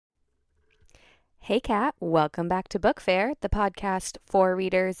Hey, Kat. Welcome back to Book Fair, the podcast for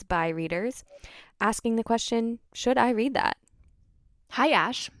readers by readers, asking the question, should I read that? Hi,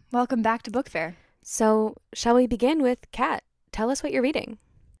 Ash. Welcome back to Book Fair. So, shall we begin with Kat? Tell us what you're reading.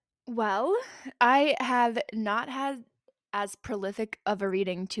 Well, I have not had as prolific of a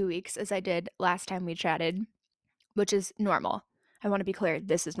reading 2 weeks as I did last time we chatted, which is normal. I want to be clear,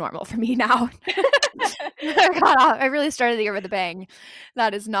 this is normal for me now. I really started the year with a bang.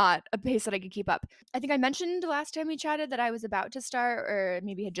 That is not a pace that I could keep up. I think I mentioned last time we chatted that I was about to start, or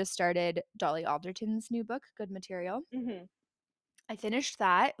maybe had just started, Dolly Alderton's new book, Good Material. Mm-hmm. I finished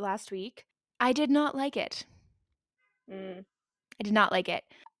that last week. I did not like it. I did not like it.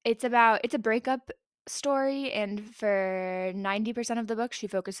 It's a breakup story, and for 90% of the book, she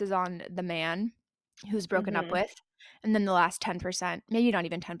focuses on the man who's broken up Mm-hmm. with. And then the last 10%, maybe not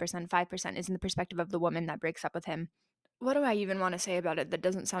even 10%, 5% is in the perspective of the woman that breaks up with him. What do I even want to say about it that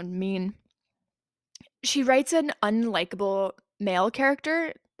doesn't sound mean? She writes an unlikable male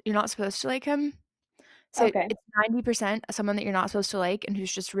character. You're not supposed to like him. So Okay. it's 90% someone that you're not supposed to like and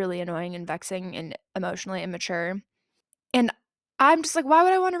who's just really annoying and vexing and emotionally immature. And I'm just like, why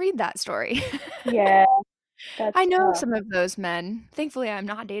would I want to read that story? Yeah, that's I know tough. some of those men. Thankfully, I'm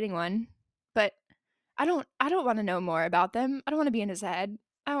not dating one, but I don't want to know more about them. I don't want to be in his head.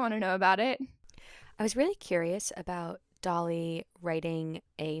 I don't want to know about it. I was really curious about Dolly writing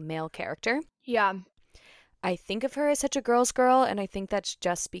a male character. Yeah. I think of her as such a girl's girl, and I think that's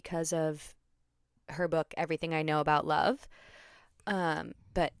just because of her book, Everything I Know About Love.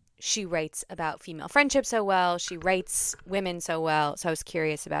 But she writes about female friendship so well. She writes women so well. So I was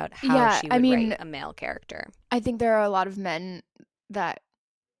curious about how Yeah, she I would write mean, a male character. I think there are a lot of men that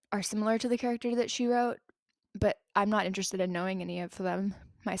are similar to the character that she wrote, but I'm not interested in knowing any of them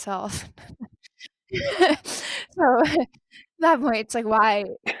myself. So, at that point, it's like, why?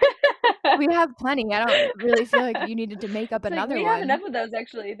 We have plenty. I don't really feel like you needed to make up It's like, another we have enough one, of those,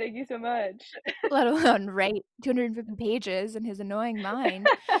 actually. Thank you so much. let alone write 250 pages in his annoying mind.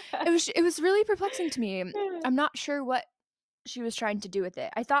 It was really perplexing to me. I'm not sure what she was trying to do with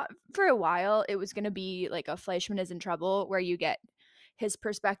it. I thought for a while it was gonna be like a Fleischman is in trouble, where you get his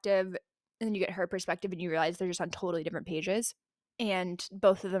perspective and then you get her perspective, and you realize they're just on totally different pages, and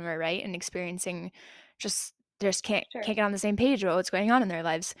both of them are right and experiencing just they just can't Sure. can't get on the same page about what's going on in their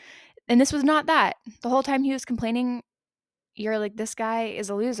lives. And this was not that. The whole time he was complaining, you're like, this guy is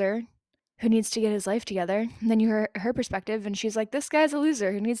a loser who needs to get his life together. And then you hear her perspective, and she's like, this guy's a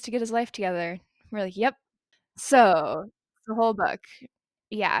loser who needs to get his life together. We're like, yep. So the whole book,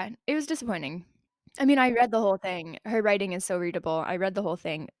 yeah, it was disappointing. I mean, I read the whole thing. Her writing is so readable. I read the whole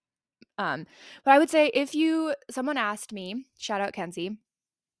thing. Um, but I would say, if someone asked me, shout out Kenzie,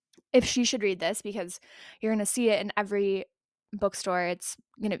 if she should read this, because you're gonna see it in every bookstore. It's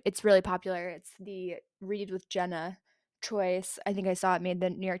really popular. It's the Read with Jenna choice. I think I saw it made the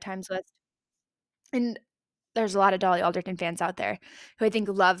New York Times list. And there's a lot of Dolly Alderton fans out there who I think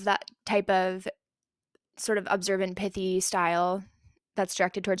love that type of sort of observant, pithy style that's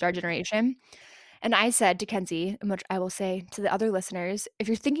directed towards our generation. And I said to Kenzie, and which I will say to the other listeners, if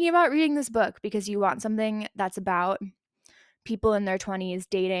you're thinking about reading this book because you want something that's about people in their 20s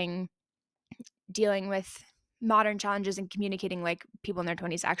dating, dealing with modern challenges, and communicating like people in their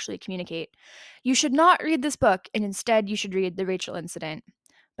 20s actually communicate, you should not read this book, and instead you should read The Rachel Incident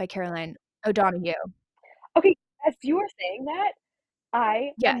by Caroline O'Donoghue. Okay, as you were saying that,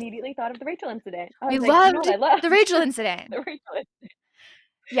 I Yes, immediately thought of the Rachel incident. I we was like, you know what loved I love? The Rachel Incident. The Rachel incident.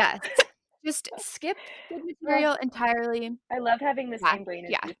 Yes, just skip good Oh, material entirely. I love having the Yeah, same brain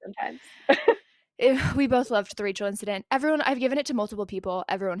as yeah. you sometimes. We both loved The Rachel Incident. I've given it to multiple people.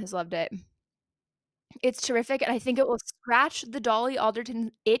 Everyone has loved it. It's terrific, and I think it will scratch the Dolly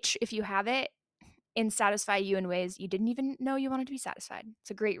Alderton itch if you have it, and satisfy you in ways you didn't even know you wanted to be satisfied.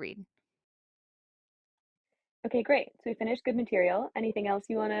 It's a great read. Okay, great. So we finished good material. Anything else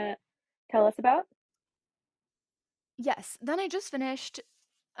you want to tell us about? Yes. Then I just finished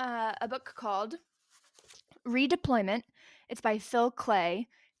a book called Redeployment. It's by Phil Klay,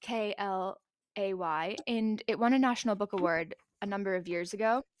 Klay, and it won a National Book Award a number of years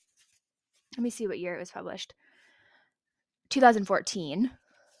ago. Let me see what year it was published. 2014.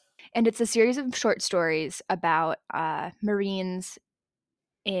 And it's a series of short stories about Marines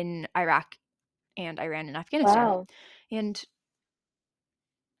in Iraq and Iran and Afghanistan. Wow. And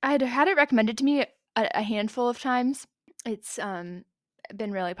I had it recommended to me a handful of times. It's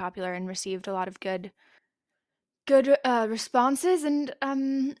been really popular and received a lot of good responses, and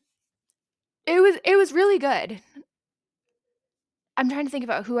it was really good. I'm trying to think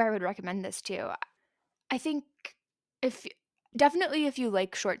about who I would recommend this to. I think if definitely if you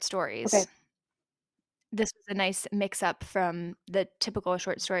like short Okay. stories, this was a nice mix up from the typical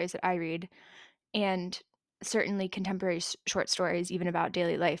short stories that I read, and certainly contemporary short stories, even about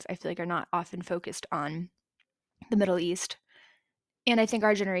daily life, I feel like are not often focused on the Middle East. And I think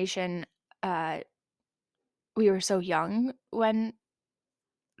our generation, uh, we were so young when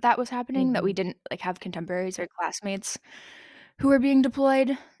that was happening that we Hmm. didn't like have contemporaries or classmates who were being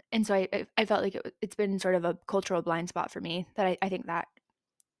deployed. And so I felt like it's been sort of a cultural blind spot for me that I think that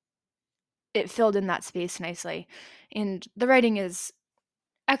it filled in that space nicely. And the writing is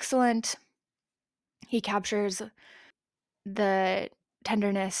excellent. He captures the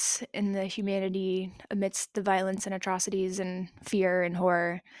tenderness and the humanity amidst the violence and atrocities and fear and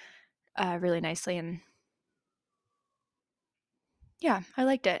horror really nicely. And yeah, I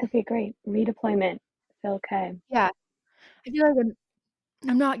liked it. Okay, great. Redeployment. Phil K. Yeah, I feel like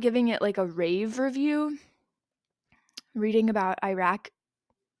I'm not giving it like a rave review. Reading about Iraq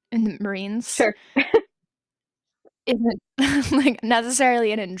and the Marines Sure. isn't like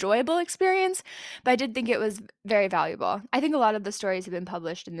necessarily an enjoyable experience, but I did think it was very valuable. I think a lot of the stories have been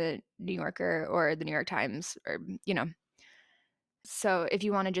published in the New Yorker or the New York Times or, you know. So if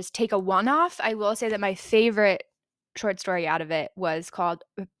you want to just take a one off, I will say that my favorite short story out of it was called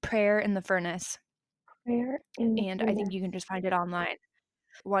Prayer in the Furnace. Prayer in the And I think furnace. you can just find it online.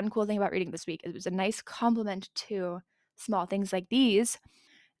 One cool thing about reading this week, it was a nice compliment to small things like these,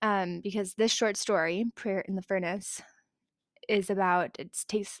 because this short story, Prayer in the Furnace, is about it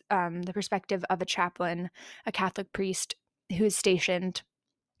takes the perspective of a chaplain, a Catholic priest who is stationed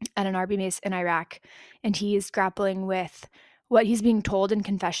at an army base in Iraq, and he is grappling with what he's being told in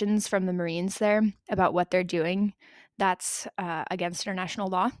confessions from the Marines there about what they're doing that's against international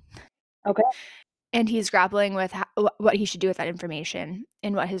law. Okay. And he's grappling with what he should do with that information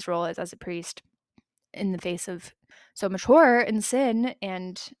and what his role is as a priest in the face of so much horror and sin,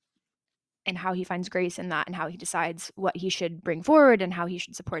 and how he finds grace in that and how he decides what he should bring forward and how he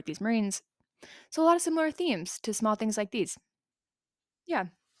should support these Marines. So a lot of similar themes to small things like these. Yeah.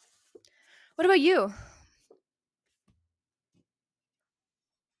 What about you?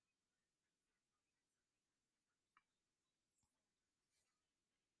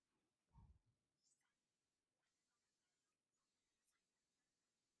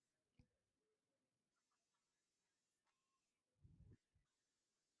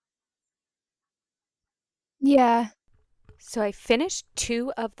 Yeah. So I finished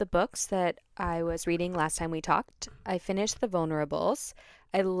two of the books that I was reading last time we talked. I finished The Vulnerables.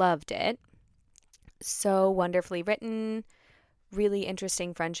 I loved it. So wonderfully written, really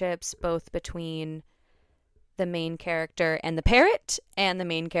interesting friendships, both between the main character and the parrot, and the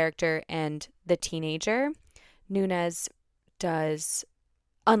main character and the teenager. Nunez does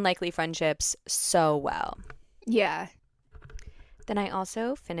unlikely friendships so well. Yeah. Then I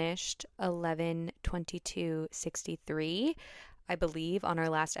also finished 11/22/63. I believe on our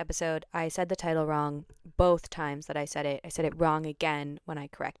last episode, I said the title wrong both times that I said it. I said it wrong again when I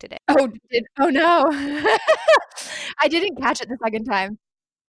corrected it. Oh no. I didn't catch it the second time.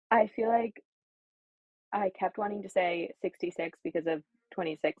 I feel like I kept wanting to say 66 because of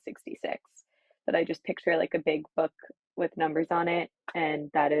 2666, that I just picture like a big book with numbers on it, and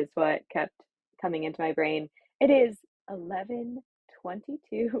that is what kept coming into my brain. It is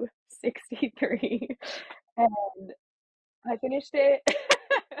 11/22/63, and I finished it,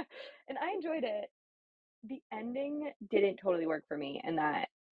 and I enjoyed it. The ending didn't totally work for me, and that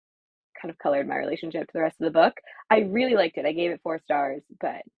kind of colored my relationship to the rest of the book. I really liked it. I gave it 4 stars,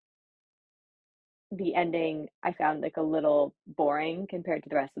 but the ending I found like a little boring compared to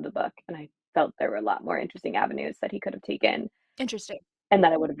the rest of the book, and I felt there were a lot more interesting avenues that he could have taken Interesting. and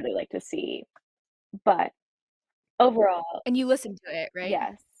that I would have really liked to see. But overall, And you listened to it, right?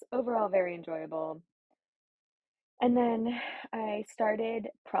 yes, overall very enjoyable. And then I started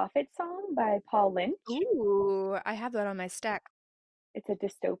Prophet Song by Paul Lynch. Ooh, I have that on my stack. It's a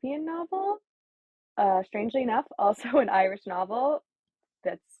dystopian novel. Strangely enough, also an Irish novel.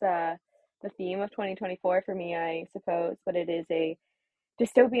 That's the theme of 2024 for me, I suppose. But it is a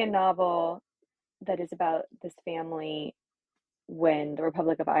dystopian novel that is about this family when the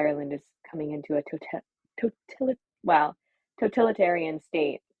Republic of Ireland is coming into a wow, totalitarian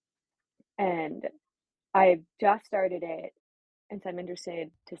state. And I just started it, and so I'm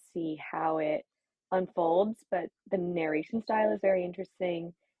interested to see how it unfolds. But the narration style is very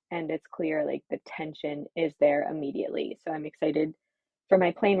interesting, and it's clear like the tension is there immediately. So I'm excited for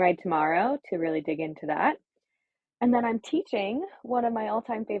my plane ride tomorrow to really dig into that. And then I'm teaching one of my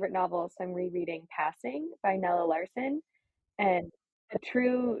all-time favorite novels. I'm rereading Passing by Nella Larsen. And a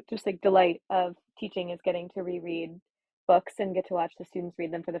true just, like, delight of teaching is getting to reread books and get to watch the students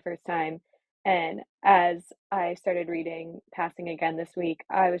read them for the first time. And as I started reading Passing again this week,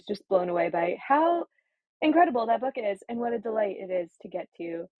 I was just blown away by how incredible that book is and what a delight it is to get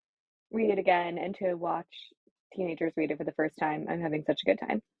to read it again and to watch teenagers read it for the first time. I'm having such a good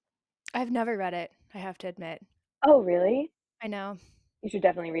time. I've never read it, I have to admit. Oh, really? I know. You should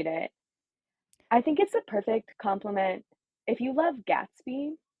definitely read it. I think it's a perfect complement. If you love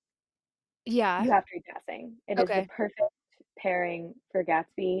Gatsby, Yeah. you have to read Passing. It is the Okay. perfect pairing for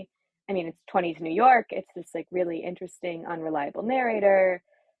Gatsby. I mean, it's 20s New York. It's this like really interesting, unreliable narrator.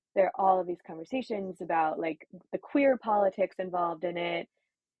 There are all of these conversations about like the queer politics involved in it.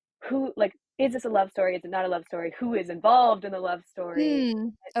 Who like is this a love story? Is it not a love story? Who is involved in the love story?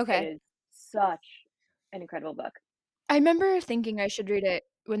 It Okay. is such an incredible book. I remember thinking I should read it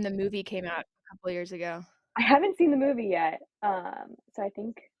when the movie came out a couple years ago. I haven't seen the movie yet, so I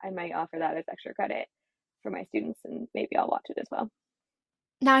think I might offer that as extra credit for my students, and maybe I'll watch it as well.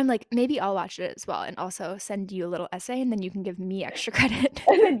 Now I'm like, maybe I'll watch it as well and also send you a little essay, and then you can give me extra credit.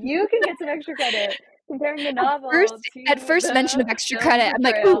 And then you can get some extra credit comparing the At first novel at to first mention the of extra film credit, I'm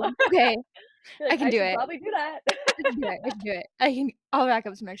like, "Ooh, portrayal. okay, You're I like, can I do should it. probably do that. I can do it. I can do it. I'll rack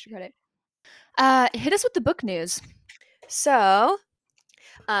up some extra credit." Hit us with the book news. So,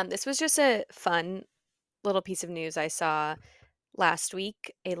 this was just a fun little piece of news I saw last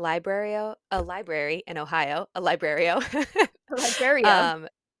week. A library in Ohio, a librario, Librario. um,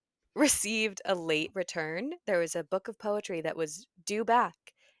 received a late return. There was a book of poetry that was due back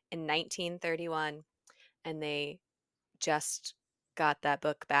in 1931, and they just got that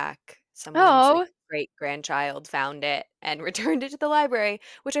book back. Someone's like Oh, great grandchild found it and returned it to the library,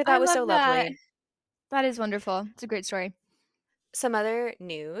 which I I thought was love so that. lovely. That is wonderful. It's a great story. Some other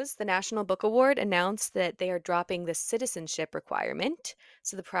news: the National Book Award announced that they are dropping the citizenship requirement.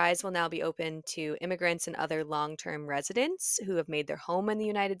 So the prize will now be open to immigrants and other long term residents who have made their home in the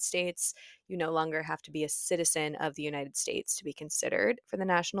United States. You no longer have to be a citizen of the United States to be considered for the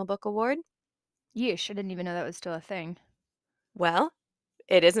National Book Award. Yeesh, I didn't even know that was still a thing. Well,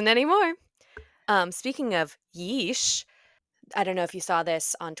 it isn't anymore. Speaking of yeesh, I don't know if you saw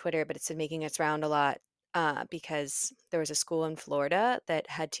this on Twitter, but it's been making its round a lot because there was a school in Florida that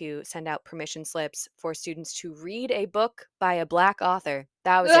had to send out permission slips for students to read a book by a Black author.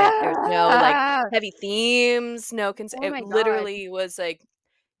 That was it. There's no like Ah! heavy themes, no Oh it my god. literally was like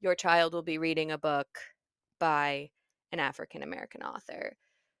your child will be reading a book by an African American author.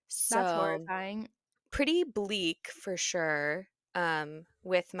 That's So horrifying. pretty bleak for sure.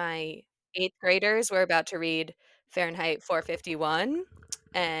 With my 8th graders, we're about to read Fahrenheit 451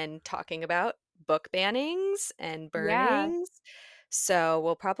 and talking about book bannings and Yeah, burnings. So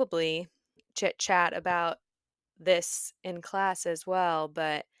we'll probably chit chat about this in class as well,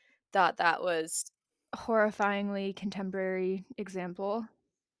 but thought that was horrifyingly contemporary example.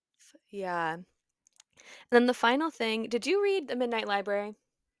 yeah. And then the final thing, did you read The Midnight Library?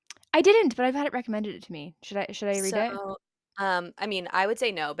 I didn't, but I've had it recommended to me. Should I read So, it? I mean, I would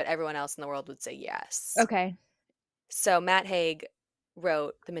say no, but everyone else in the world would say yes. Okay. So Matt Haig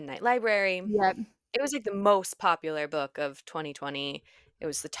wrote The Midnight Library. Yep. It was like the most popular book of 2020. It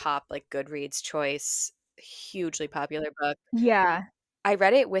was the top like Goodreads choice, hugely popular book. Yeah. I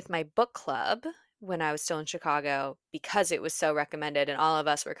read it with my book club when I was still in Chicago because it was so recommended and all of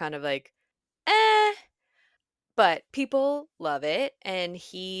us were kind of like, "Eh." But people love it and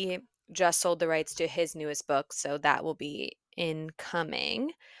he just sold the rights to his newest book, so that will be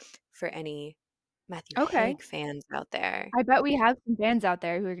incoming for any Matthew Okay. Haig fans out there. I bet we have some fans out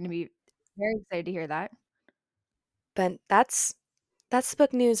there who are gonna be very excited to hear that. But that's the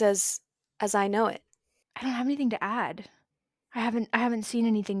book news as I know it. I don't have anything to add. I haven't seen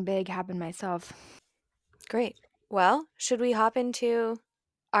anything big happen myself. Great. Well, should we hop into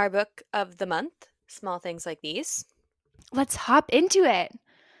our book of the month? Small things like these. Let's hop into it.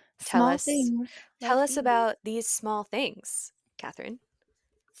 Tell Small us things tell like us these. about these small things, Catherine.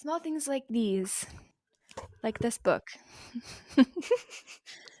 Small things like these. Like this book.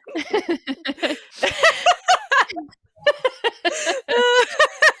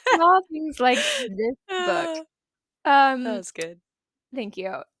 Small things like this book. that Um, was good. Thank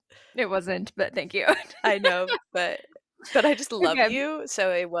you. It wasn't, but thank you. I know, but I just love Okay. you,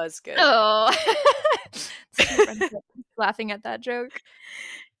 so it was good. Oh. Such a friendship. Laughing at that joke.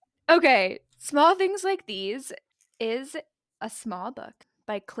 Okay. Small Things Like These is a small book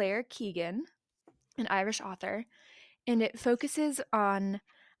by Keegan, an Irish author, and it focuses on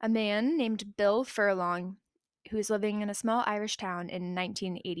a man named Bill Furlong who is living in a small Irish town in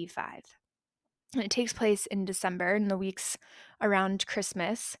 1985. And it takes place in December, in the weeks around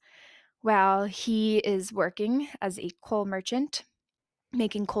Christmas, while he is working as a coal merchant.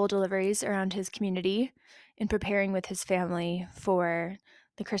 making coal deliveries around his community and preparing with his family for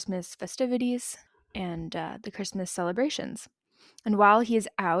the Christmas festivities and the Christmas celebrations. And while he is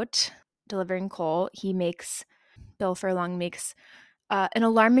out delivering coal, Bill Furlong makes an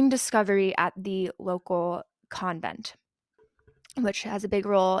alarming discovery at the local convent, which has a big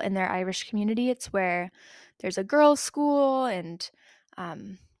role in their Irish community. It's where there's a girls' school, and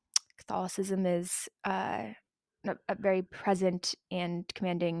um, Catholicism is a very present and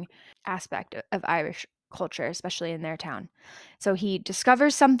commanding aspect of Irish culture, especially in their town. So he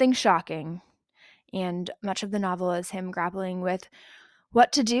discovers something shocking, and much of the novel is him grappling with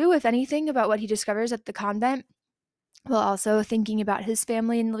what to do, if anything, about what he discovers at the convent, while also thinking about his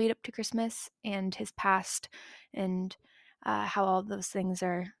family in the lead up to Christmas and his past, and how all of those things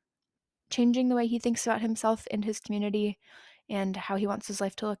are changing the way he thinks about himself and his community and how he wants his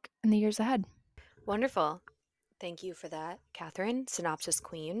life to look in the years ahead. Wonderful. Thank you for that, Katherine, Synopsis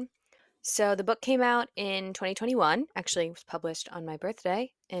Queen. So the book came out in 2021, actually was published on my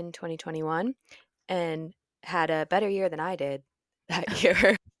birthday in 2021, and had a better year than I did that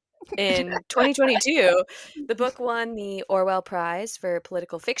year. In 2022, the book won the Orwell Prize for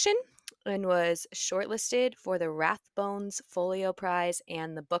Political Fiction and was shortlisted for the Rathbones Folio Prize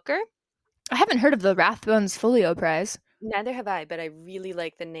and the Booker. I haven't heard of the Rathbones Folio Prize. Neither have I, but I really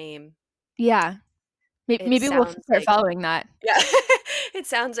like the name. Yeah. It Maybe we'll sounds start like following that. yeah, it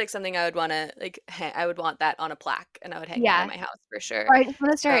sounds like something I would wanna, like, I would want that on a plaque, and I would hang that in Yeah. my house for sure. Or I just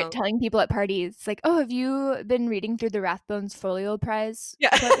wanna start So telling people at parties, like, "Oh, have you been reading through the Rathbones Folio Prize yeah.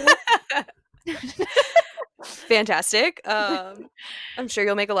 playlist?" Fantastic. I'm sure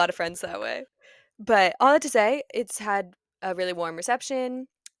you'll make a lot of friends that way. But all that to say, it's had a really warm reception.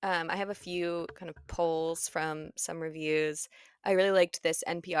 I have a few kind of polls from some reviews. I really liked this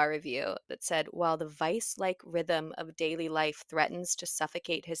NPR review that said, while the vice like rhythm of daily life threatens to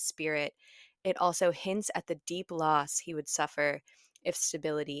suffocate his spirit, it also hints at the deep loss he would suffer if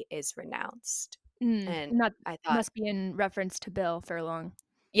stability is renounced. And And that I thought, must be in reference to Bill Furlong.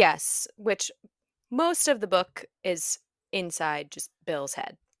 yes, which most of the book is inside just Bill's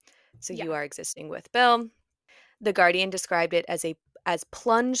head. So Yeah. you are existing with Bill. The Guardian described it as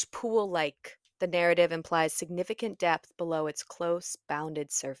plunge pool like. The narrative implies significant depth below its close,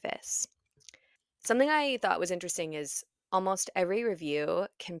 bounded surface. Something I thought was interesting is almost every review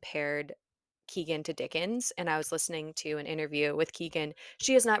compared Keegan to Dickens, and I was listening to an interview with Keegan.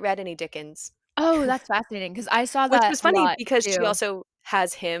 She has not read any Dickens, Oh, that's fascinating because I saw which that was a funny lot because she too. also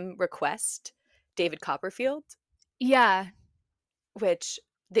has him request David Copperfield, Yeah. which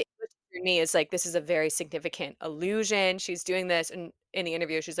the English for me is like, this is a very significant allusion. She's doing this, and in the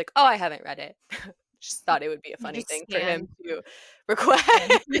interview, she's like, "Oh, I haven't read it." Just thought it would be a You funny just thing for him scanned to request.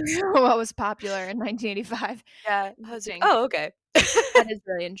 what was popular in 1985. Yeah, I was like, Interesting. "Oh, okay." That is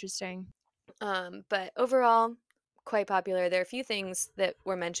really interesting. But overall, quite popular. There are a few things that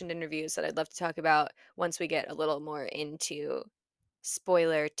were mentioned in reviews that I'd love to talk about once we get a little more into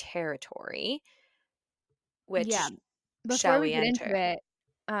spoiler territory, Yeah. which Before shall we we get enter? into it,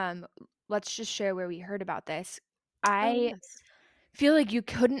 um, let's just share where we heard about this. Oh, I yes. feel like you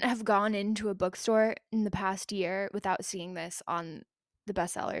couldn't have gone into a bookstore in the past year without seeing this on the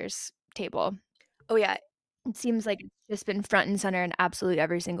bestsellers table. Oh, yeah. It seems like it's just been front and center in absolutely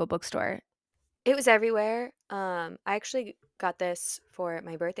every single bookstore. It was everywhere. I actually got this for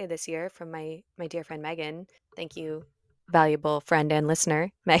my birthday this year from my dear friend Megan. Thank you, valuable friend and listener,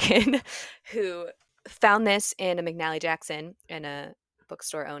 Megan, who found this in a McNally Jackson, and a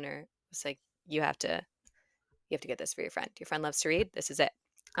bookstore owner was like, you have to get this for your friend. Your friend loves to read. This is it."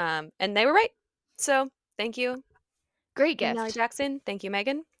 And they were right. So thank you, Great McNally gift. Jackson. Thank you,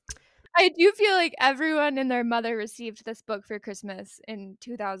 Megan. I do feel like everyone and their mother received this book for Christmas in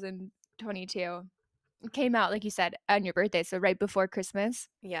 2022. It came out, like you said, on your birthday, so right before Christmas.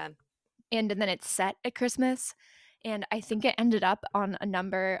 Yeah. And then it's set at Christmas. And I think it ended up on a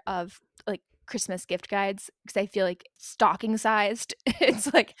number of like Christmas gift guides because I feel like stocking sized.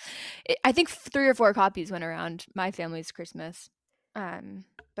 It's like I think 3 or 4 copies went around my family's Christmas.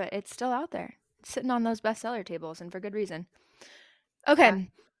 But it's still out there. It's sitting on those bestseller tables and for good reason. Yeah.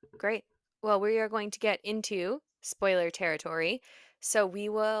 Okay. Great. Well, we are going to get into spoiler territory. So we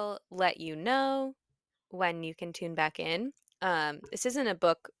will let you know when you can tune back in. This isn't a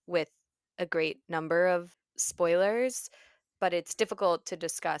book with a great number of spoilers, but it's difficult to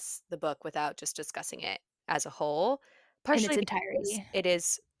discuss the book without just discussing it as a whole, In its partially because entirety. it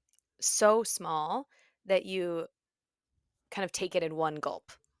is so small that you kind of take it in one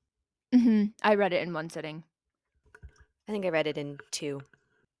gulp. I read it in one sitting. I think I read it in two.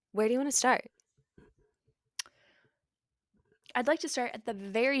 Where do you want to start? I'd like to start at the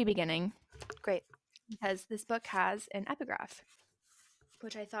very beginning Great. because this book has an epigraph,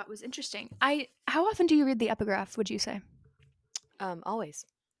 which I thought was interesting. How often do you read the epigraph, would you say? Always.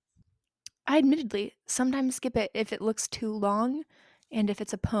 I admittedly sometimes skip it if it looks too long and if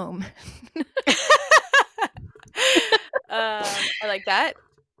it's a poem. I like that.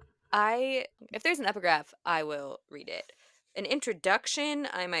 If there's an epigraph, I will read it. An introduction,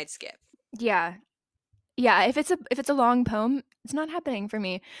 I might skip. Yeah. Yeah, if it's a long poem, it's not happening for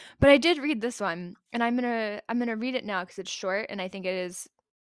me. But I did read this one, and I'm gonna read it now because it's short and I think it is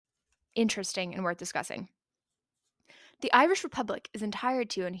interesting and worth discussing. The Irish Republic is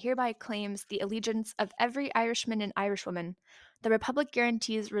entired to and hereby claims the allegiance of every Irishman and Irishwoman. The Republic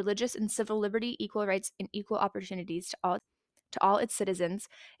guarantees religious and civil liberty, equal rights, and equal opportunities to all its citizens,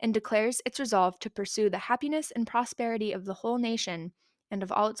 and declares its resolve to pursue the happiness and prosperity of the whole nation and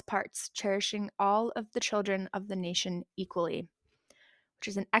of all its parts, cherishing all of the children of the nation equally. Which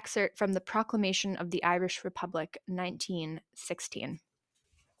is an excerpt from the Proclamation of the Irish Republic, 1916.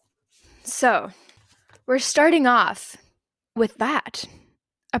 So, we're starting off with that,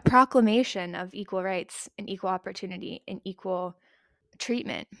 a proclamation of equal rights and equal opportunity and equal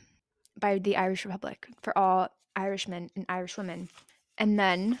treatment by the Irish Republic for all Irishmen and Irishwomen. And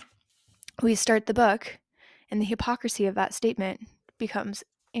then we start the book, and the hypocrisy of that statement becomes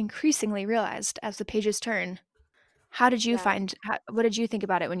increasingly realized as the pages turn. Yeah. What did you think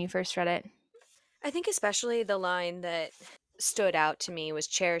about it when you first read it? I think especially the line that stood out to me was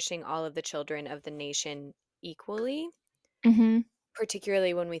cherishing all of the children of the nation equally, Mm-hmm.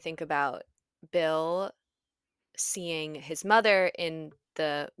 particularly when we think about Bill seeing his mother in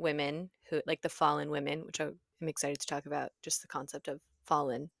the women who, like the fallen women, which I'm excited to talk about, just the concept of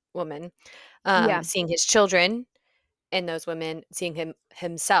fallen woman, Yeah. seeing his children in those women, seeing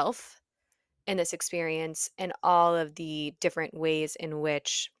himself in this experience, and all of the different ways in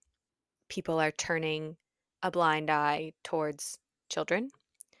which people are turning a blind eye towards children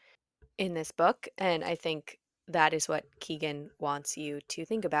in this book. And I think that is what Keegan wants you to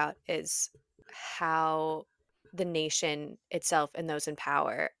think about, is how the nation itself and those in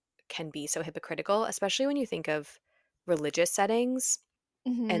power can be so hypocritical, especially when you think of religious settings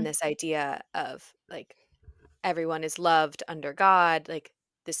Mm-hmm. and this idea of like everyone is loved under God, like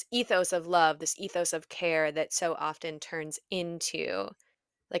this ethos of love, this ethos of care that so often turns into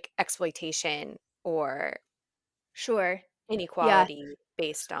like exploitation or Sure. Yeah, inequality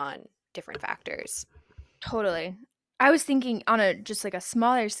based on different factors. totally. I was thinking on a just like a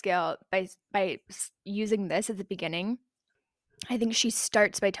smaller scale using this at the beginning. I think she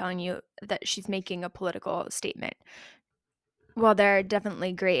starts by telling you that she's making a political statement. While there are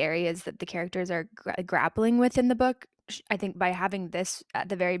definitely gray areas that the characters are grappling with in the book, I think by having this at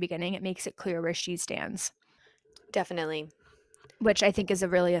the very beginning, it makes it clear where she stands, Definitely. which I think is a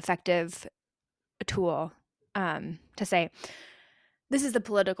really effective tool to say, this is the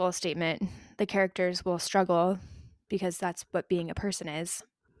political statement. The characters will struggle because that's what being a person is.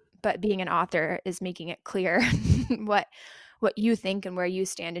 But being an author is making it clear what what you think and where you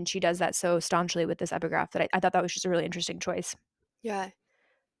stand. And she does that so staunchly with this epigraph that I thought that was just a really interesting choice. Yeah.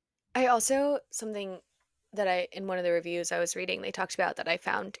 I also, something that I, in one of the reviews I was reading, they talked about that I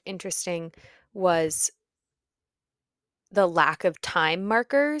found interesting was the lack of time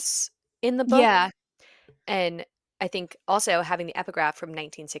markers in the book. Yeah. And I think also having the epigraph from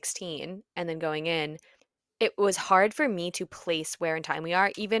 1916 and then going in, it was hard for me to place where in time we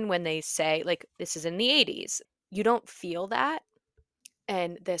are, even when they say, like, this is in the 80s. You don't feel that.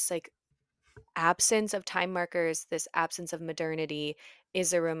 And this, like, absence of time markers, this absence of modernity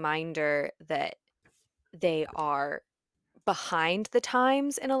is a reminder that they are behind the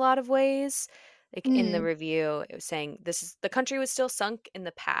times in a lot of ways. Like in the Mm. review, it was saying this is the country was still sunk in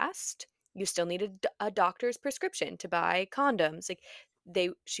the past. You still needed a doctor's prescription to buy condoms. Like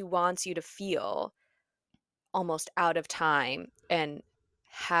she wants you to feel almost out of time, and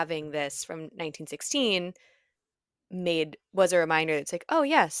having this from 1916 was a reminder that's like, oh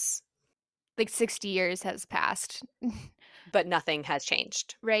yes, Like 60 years has passed, but nothing has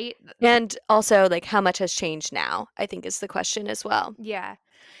changed. right? And also, like, how much has changed now, I think is the question as well. Yeah.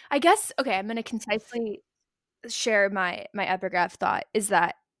 I guess okay, I'm going to concisely share my epigraph thought is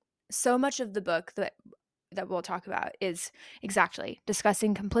that so much of the book that we'll talk about is exactly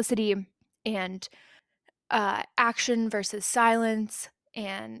discussing complicity and action versus silence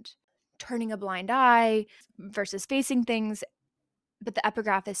and turning a blind eye versus facing things. But the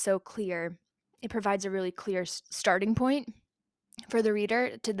epigraph is so clear. It provides a really clear starting point for the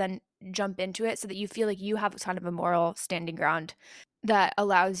reader to then jump into it so that you feel like you have kind of a moral standing ground that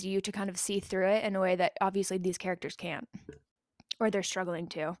allows you to kind of see through it in a way that obviously these characters can't. or they're struggling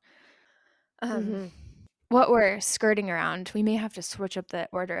to. Um, Mm-hmm. what we're skirting around, we may have to switch up the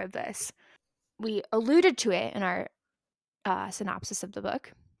order of this. We alluded to it in our synopsis of the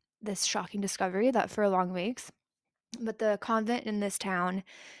book, this shocking discovery that furlong makes. But the convent in this town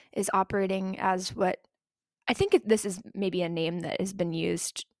is operating as what I think this is maybe a name that has been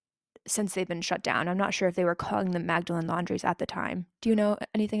used since they've been shut down. I'm not sure if they were calling them Magdalene Laundries at the time. Do you know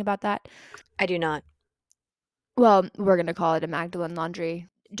anything about that? I do not. Well, we're going to call it a Magdalene Laundry.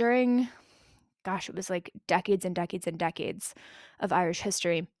 During, gosh, it was like decades and decades and decades of Irish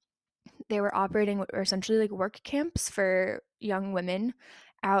history, they were operating what were essentially like work camps for young women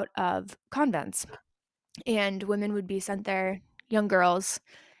out of convents. And women would be sent there, young girls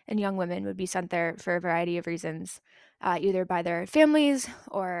and young women would be sent there for a variety of reasons, either by their families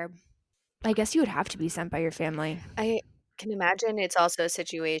or I guess you would have to be sent by your family. I can imagine it's also a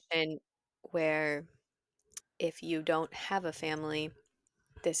situation where if you don't have a family,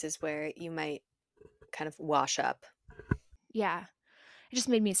 this is where you might kind of wash up. Yeah. It just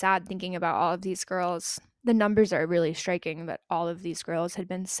made me sad thinking about all of these girls. The numbers are really striking that all of these girls had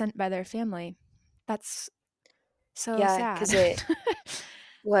been sent by their family. That's so Yeah, sad. because it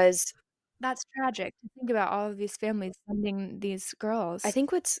was, That's tragic to think about all of these families sending these I girls.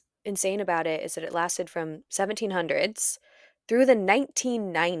 think what's insane about it is that it lasted from 1700s through the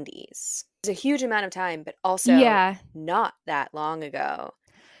 1990s. It's a huge amount of time, but also Yeah, not that long ago.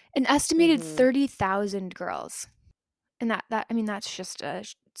 an estimated Hmm. 30,000 girls. And that I mean that's just a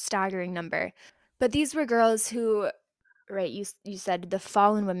staggering number. But these were girls who right you said the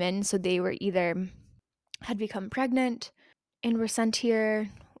fallen women, so they were either had become pregnant and were sent here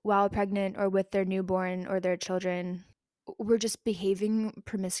while pregnant or with their newborn or their children were just behaving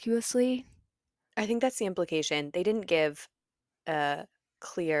promiscuously. I think that's the implication. They didn't give a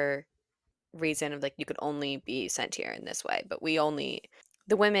clear reason of like you could only be sent here in this way, but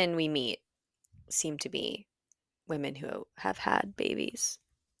the women we meet seem to be women who have had babies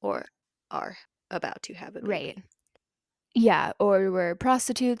or are about to have a Right. baby. Yeah, or were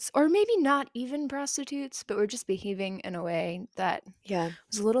prostitutes, or maybe not even prostitutes, but were just behaving in a way that Yeah.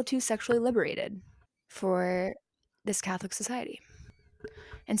 was a little too sexually liberated for this Catholic society.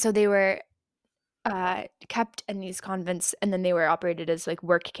 And so they were kept in these convents and then they were operated as like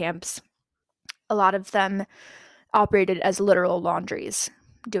work camps. A lot of them operated as literal laundries,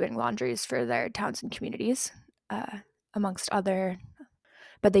 doing laundries for their towns and communities, uh, amongst other,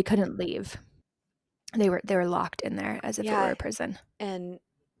 but they couldn't leave. They were locked in there as if it were Yeah. a prison. And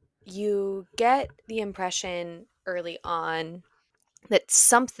you get the impression early on that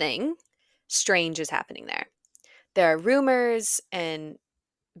something strange is happening there. There are rumors, and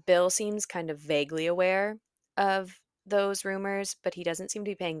Bill seems kind of vaguely aware of those rumors, but he doesn't seem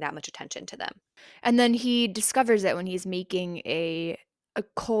to be paying that much attention to them. And then he discovers it when he's making a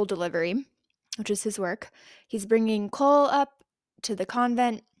coal delivery, which is his work. He's bringing coal up to the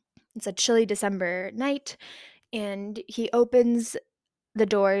convent. It's a chilly December night, and he opens the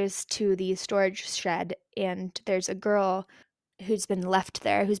doors to the storage shed, and there's a girl who's been left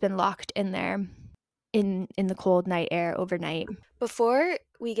there, who's been locked in there in the cold night air overnight. Before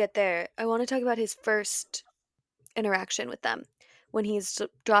we get there, I want to talk about his first interaction with them when he's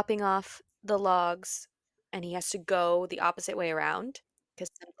dropping off the logs and he has to go the opposite way around because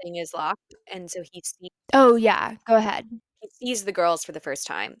something is locked. And so Oh yeah, go ahead. he sees the girls for the first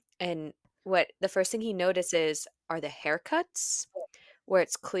time. And what the first thing he notices are the haircuts where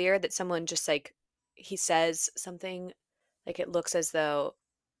it's clear that someone just like he says something like it looks as though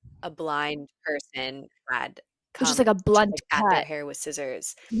a blind person had It's just come like and a just, blunt like at their cut. hair with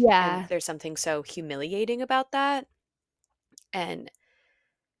scissors. And Yeah. there's something so humiliating about that. And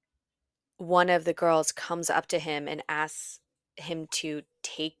one of the girls comes up to him and asks him to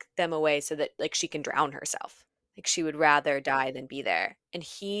take them away so that like she can drown herself. Like she would rather die than be there. And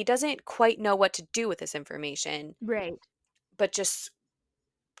he doesn't quite know what to do with this information, Right. but just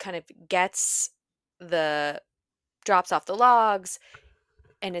kind of gets the drops off the logs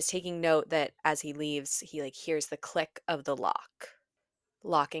and is taking note that as he leaves, he like hears the click of the lock,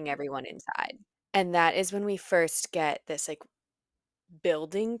 locking everyone inside. And that is when we first get this like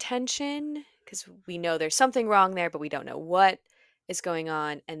building tension because we know there's something wrong there, but we don't know what is going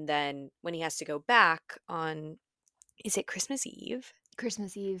on. And then when he has to go back on, is it Christmas Eve?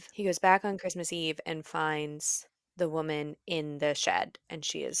 Christmas Eve. He goes back on Christmas Eve and finds the woman in the shed, and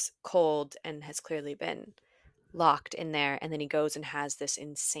she is cold and has clearly been locked in there. And then he goes and has this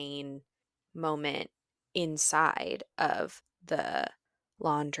insane moment inside of the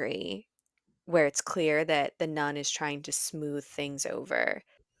laundry where it's clear that the nun is trying to smooth things over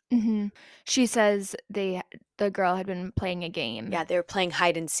She says the girl had been playing a game. Yeah, they were playing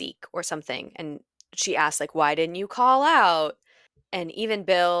hide and seek or something, and she asked, like, "Why didn't you call out?" And even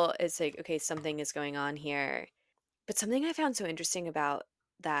Bill is like, "Okay, something is going on here." But something I found so interesting about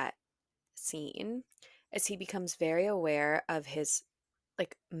that scene is he becomes very aware of his,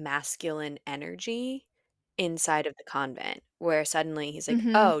 like, masculine energy inside of the convent, where suddenly he's like,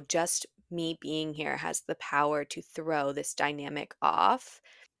 Mhm. "Oh, just me being here has the power to throw this dynamic off."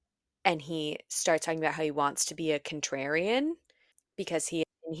 And he starts talking about how he wants to be a contrarian because he is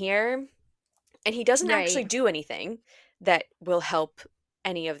in here, and he doesn't actually Right. do anything that will help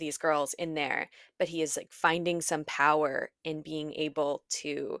any of these girls in there, but he is, like, finding some power in being able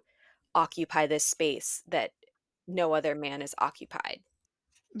to occupy this space that no other man is occupied.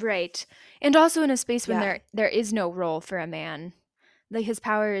 Right. And also in a space when Yeah, there is no role for a man. Like his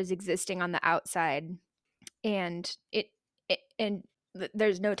power is existing on the outside and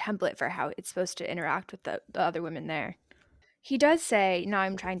there's no template for how it's supposed to interact with the other women there. He does say, now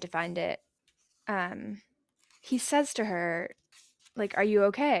I'm trying to find it. Um he says to her, like, "Are you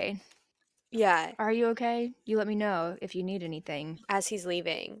okay? yeah, Are you okay? You let me know if you need anything." as he's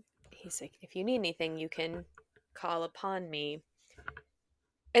leaving, he's like, "If you need anything, you can call upon me."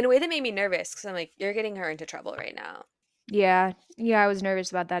 In a way that made me nervous because I'm like, "You're getting her into trouble right now." Yeah. Yeah, I was nervous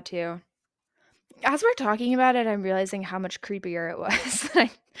about that too. As we're talking about it, I'm realizing how much creepier it was.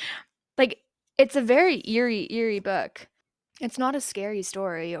 Like, it's a very eerie book. It's not a scary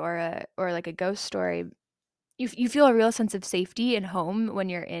story or like a ghost story. You feel a real sense of safety and home when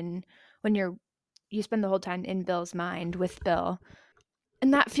you spend the whole time in Bill's mind with Bill.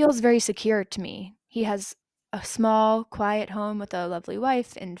 And that feels very secure to me. He has a small, quiet home with a lovely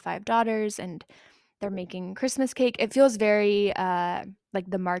wife and 5 daughters, and they're making Christmas cake. It feels very like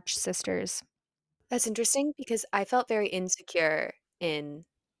the March Sisters. That's interesting because I felt very insecure in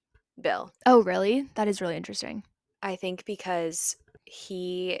Bill. Oh, really? That is really interesting. I think because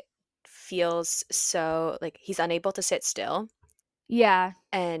he feels so like he's unable to sit still, Yeah,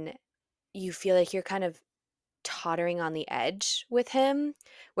 and you feel like you're kind of tottering on the edge with him,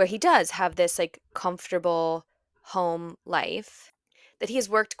 where he does have this, like, comfortable home life that he has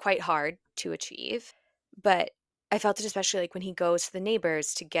worked quite hard to achieve. But I felt it especially, like, when he goes to the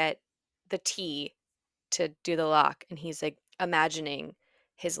neighbors to get the tea to do the lock, and he's, like, imagining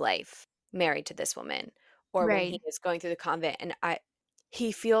his life married to this woman, or when he right. is going through the convent, and I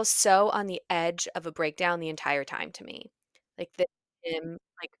he feels so on the edge of a breakdown the entire time to me. Like, this him,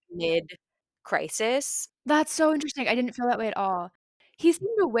 like, mid-crisis. That's so interesting. I didn't feel that way at all. He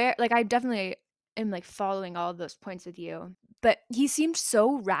seemed aware, like, I definitely am, like, following all of those points with you, but he seemed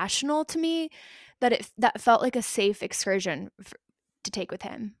so rational to me that that felt like a safe excursion to take with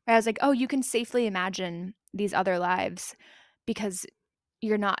him. I was like, "Oh, you can safely imagine these other lives because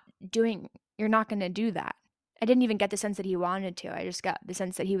you're not you're not gonna do that." I didn't even get the sense that he wanted to. I just got the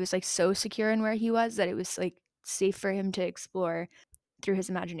sense that he was, like, so secure in where he was that it was, like, safe for him to explore through his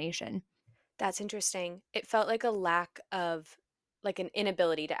imagination. That's interesting. It felt like a lack of like an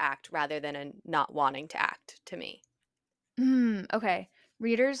inability to act rather than a not wanting to act to me. Okay.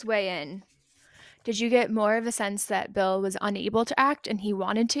 Readers weigh in. Did you get more of a sense that Bill was unable to act and he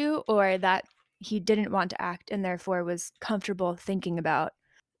wanted to, or that he didn't want to act and therefore was comfortable thinking about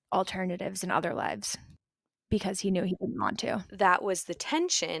alternatives in other lives because he knew he didn't want to? That was the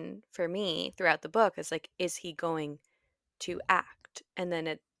tension for me throughout the book is like, is he going to act? And then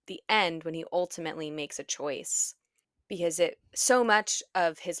at the end, when he ultimately makes a choice, because it so much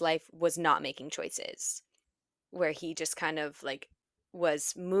of his life was not making choices, where he just kind of like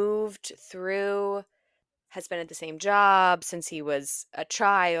was moved through, has been at the same job since he was a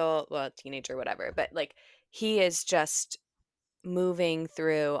child, well, a teenager, whatever. But like he is just moving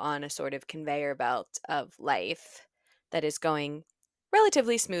through on a sort of conveyor belt of life that is going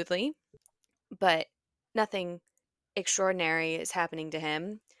relatively smoothly, but nothing extraordinary is happening to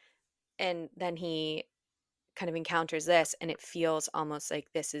him. And then he kind of encounters this, and it feels almost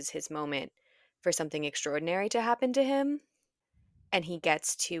like this is his moment for something extraordinary to happen to him. And he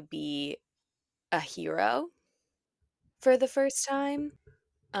gets to be a hero for the first time.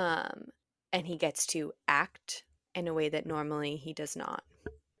 Um, and he gets to act in a way that normally he does not.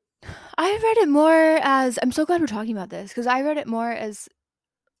 I read it more as I'm so glad we're talking about this because I read it more as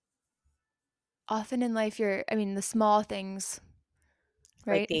often in life I mean, the small things,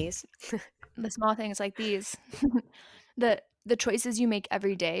 Like right? these. The small things like these. The choices you make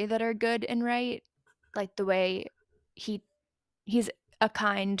every day that are good and right, like the way he he's a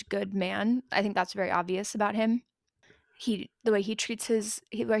kind, good man. I think that's very obvious about him. the way he treats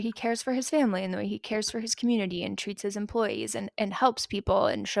where he cares for his family and the way he cares for his community and treats his employees and helps people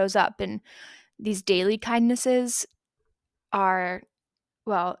and shows up. And these daily kindnesses are,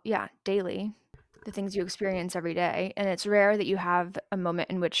 well, yeah, daily, the things you experience every day. And it's rare that you have a moment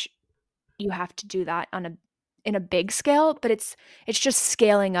in which you have to do that in a big scale, but it's just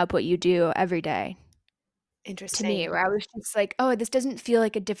scaling up what you do every day. To me, Interesting. where I was just like, oh, this doesn't feel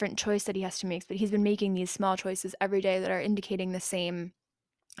like a different choice that he has to make, but he's been making these small choices every day that are indicating the same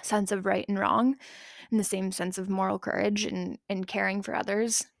sense of right and wrong and the same sense of moral courage and caring for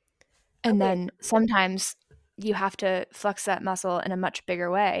others. And Okay. then sometimes you have to flex that muscle in a much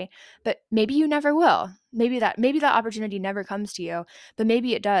bigger way, but maybe you never will. Maybe that opportunity never comes to you, but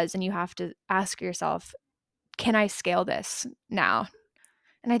maybe it does, and you have to ask yourself, can I scale this now?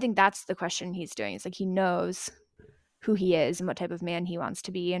 And I think that's the question he's doing. It's like he knows who he is and what type of man he wants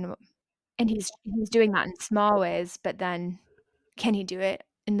to be, and he's doing that in small ways, but then can he do it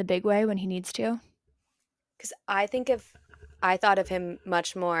in the big way when he needs to? Because I thought of him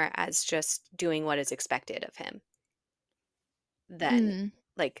much more as just doing what is expected of him than Mm.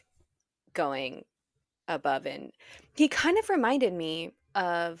 like going above. And he kind of reminded me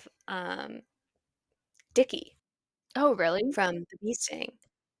of Dickie Oh, really? from The Bee Sting,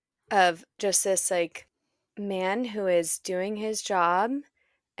 of just this like man who is doing his job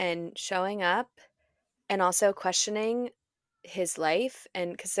and showing up and also questioning his life.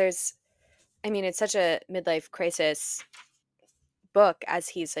 And because I mean, it's such a midlife crisis book, as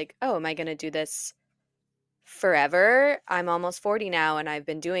he's like, oh, am I going to do this forever? I'm almost 40 now and I've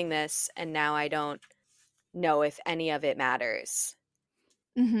been doing this and now I don't know if any of it matters.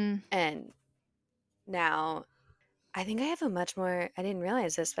 Mhm. And now I think I have a much more, I didn't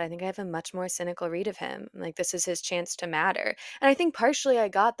realize this, but I think I have a much more cynical read of him. Like, this is his chance to matter. And I think partially I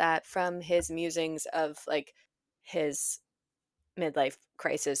got that from his musings of like his midlife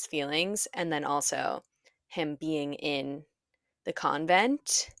crisis feelings, and then also him being in the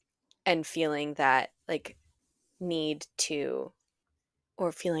convent and feeling that like need to,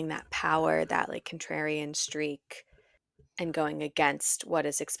 or feeling that power, that like contrarian streak, and going against what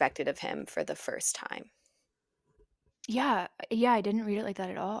is expected of him for the first time. Yeah, yeah, I didn't read it like that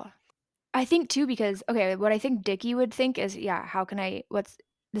at all. I think too because okay, what I think Dickie would think is, yeah, how can I what's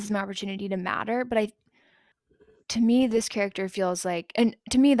this is my opportunity to matter, but I to me this character feels like, and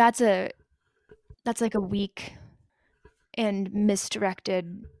to me that's like a weak and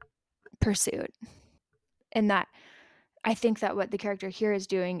misdirected pursuit. And that I think that what the character here is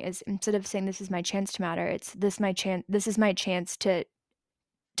doing is, instead of saying this is my chance to matter, it's this is my chance to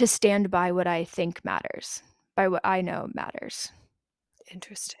stand by what I think matters, by what I know matters,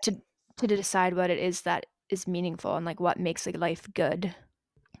 Interesting. to decide what it is that is meaningful and like what makes like life good,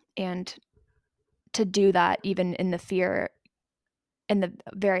 and to do that even in the fear and the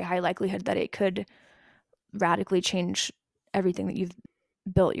very high likelihood that it could radically change everything that you've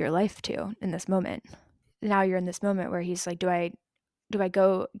built your life to in this moment. Now you're in this moment where he's like, do I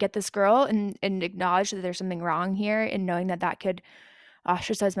go get this girl and acknowledge that there's something wrong here, and knowing that that could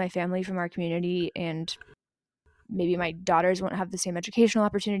ostracize my family from our community, and maybe my daughters won't have the same educational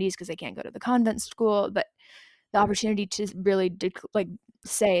opportunities because they can't go to the convent school, but the opportunity to really like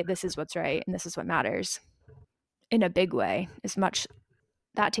say this is what's right and this is what matters in a big way is much,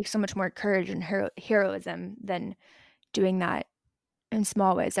 that takes so much more courage and heroism than doing that in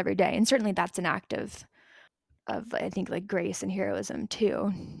small ways every day. And certainly that's an act of I think like grace and heroism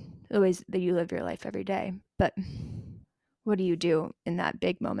too, the ways that you live your life every day. But what do you do in that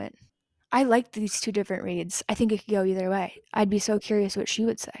big moment? I like these two different reads. I think it could go either way. I'd be so curious what she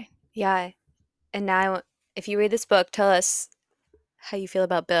would say. Yeah. And now, if you read this book, tell us how you feel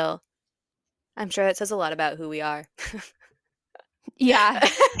about Bill. I'm sure it says a lot about who we are. Yeah.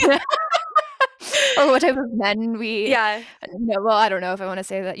 Or what type of men we. Yeah. No, well, I don't know if I want to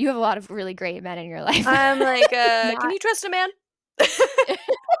say that. You have a lot of really great men in your life. I'm like, Not, can you trust a man?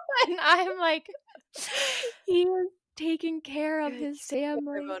 and I'm like, he is taking care of his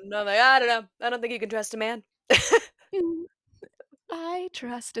family. No, I'm like, I don't know. I don't think you can trust a man. I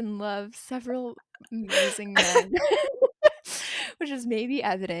trust and love several amazing men, which is maybe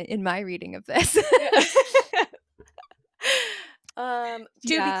evident in my reading of this. To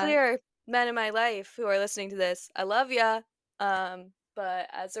be clear, men in my life who are listening to this, I love ya. But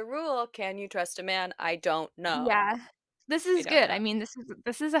as a rule, can you trust a man? I don't know. Yeah. This is don't good. know. I mean,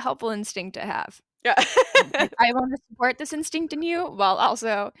 this is a helpful instinct to have. Yeah. Like, I want to support this instinct in you while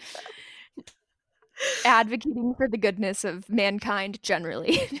also advocating for the goodness of mankind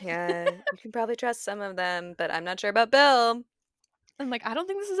generally. Yeah, you can probably trust some of them, but I'm not sure about Bill. I'm like, I don't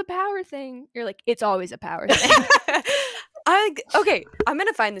think this is a power thing. You're like, it's always a power thing. Okay, I'm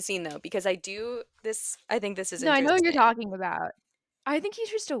gonna find the scene though because I do this. I think this is No, I know what you're interesting. talking about. I think he's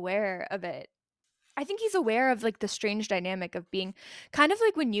just aware of it. I think he's aware of, like, the strange dynamic of being kind of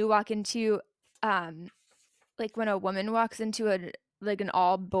like when you walk into, um like, when a woman walks into an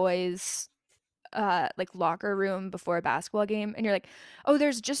all boys, like, locker room before a basketball game, and you're like, "Oh,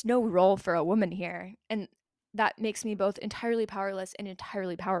 there's just no role for a woman here," and that makes me both entirely powerless and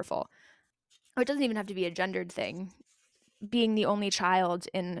entirely powerful. Or it doesn't even have to be a gendered thing. Being the only child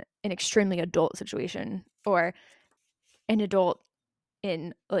in an extremely adult situation, or an adult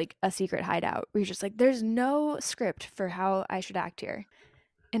in, like, a secret hideout where you're just like, "There's no script for how I should act here,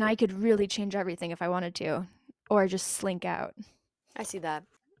 and I could really change everything if I wanted to, or just slink out." I see that.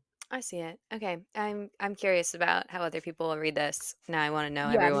 I see it. Okay, I'm curious about how other people will read this. Now I want to know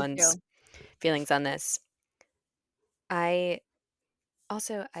Yeah, me everyone's too. feelings on this. I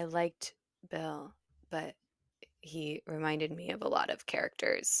I liked Bill, but he reminded me of a lot of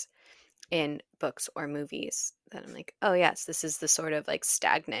characters in books or movies that I'm like, oh yes, this is the sort of like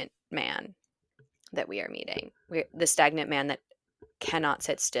stagnant man that we are meeting. We're the stagnant man that cannot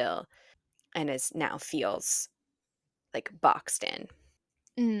sit still and is now feels like boxed in.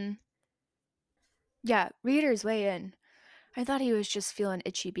 Mm. Yeah, readers weigh in. I thought he was just feeling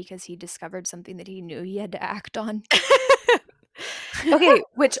itchy because he discovered something that he knew he had to act on. Okay,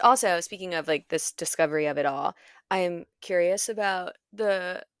 which also, speaking of like this discovery of it all, I am curious about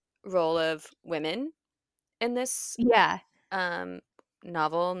the role of women in this Yeah. um,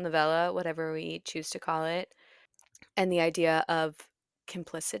 novel, novella, whatever we choose to call it, and the idea of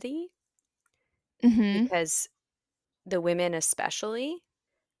complicity, Mhm. because the women especially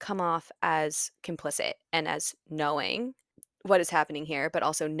come off as complicit and as knowing what is happening here, but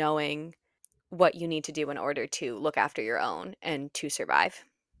also knowing what you need to do in order to look after your own and to survive.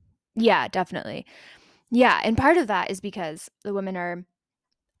 Yeah, definitely. Yeah, and part of that is because the women are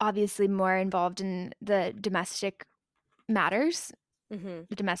obviously more involved in the domestic matters, Hmm.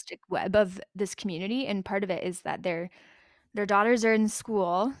 the domestic web of this community, and part of it is that their daughters are in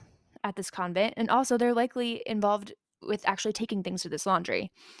school at this convent, and also they're likely involved with actually taking things to this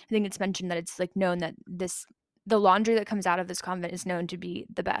laundry. I think it's mentioned that it's, like, known that the laundry that comes out of this convent is known to be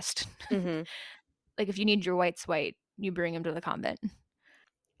the best. Hmm. Like, if you need your whites white, you bring them to the convent.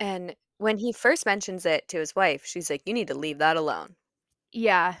 And when he first mentions it to his wife, she's like, "You need to leave that alone."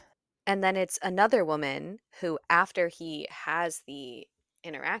 Yeah. And then it's another woman who, after he has the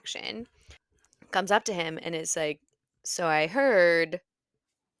interaction, comes up to him and is like, "So I heard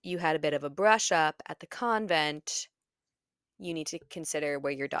you had a bit of a brush up at the convent. You need to consider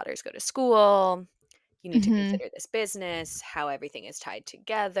where your daughters go to school. You need to Mhm. consider this business, how everything is tied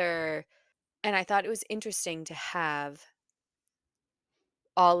together." And I thought it was interesting to have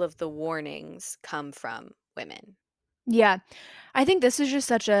all of the warnings come from women. Yeah. I think this is just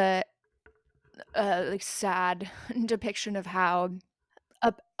such like, sad depiction of how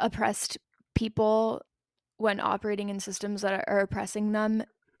oppressed people, when operating in systems that are oppressing them,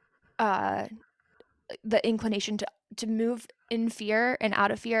 uh, the inclination to move in fear and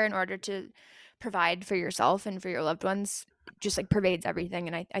out of fear in order to provide for yourself and for your loved ones just, like, pervades everything,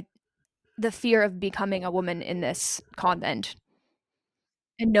 and I the fear of becoming a woman in this convent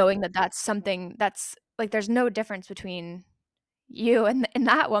and knowing that that's something that's like, there's no difference between you and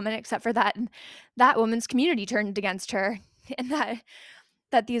that woman except for that woman's community turned against her, and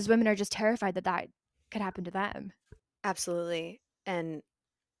that these women are just terrified that that could happen to them Absolutely. And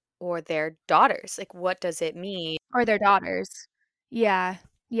or their daughters. Like, what does it mean? or their daughters. Yeah,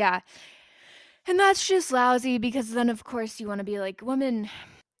 yeah, and that's just lousy because then, of course, you wanna be like, "Woman,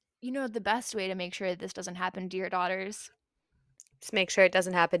 you know the best way to make sure this doesn't happen to your daughters. Just make sure it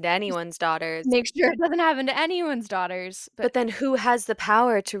doesn't happen to Just anyone's daughters. make sure it doesn't happen to anyone's daughters," but But then who has the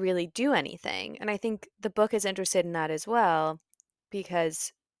power to really do anything? And I think the book is interested in that as well,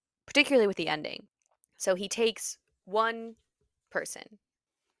 because particularly with the ending. So he takes one person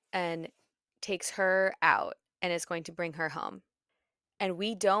and takes her out and is going to bring her home. And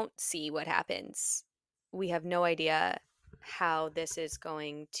we don't see what happens. We have no idea how this is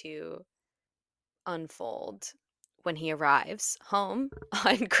going to unfold when he arrives home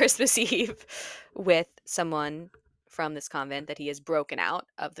on Christmas Eve with someone from this convent that he has broken out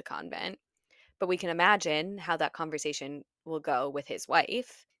of the convent. But we can imagine how that conversation will go with his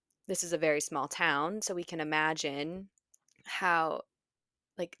wife. This is a very small town, so we can imagine how,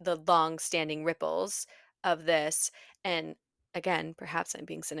 like, the long standing ripples of this. And again, perhaps I'm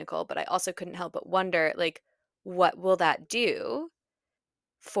being cynical, but I also couldn't help but wonder, like, what will that do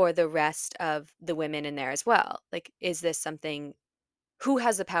for the rest of the women in there as well? Like, is this something, who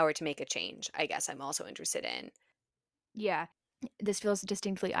has the power to make a change? I guess I'm also interested in. Yeah. This feels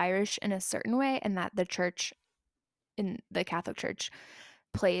distinctly Irish in a certain way, and that the church, in the Catholic Church,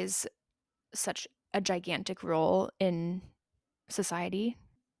 plays such a gigantic role in society.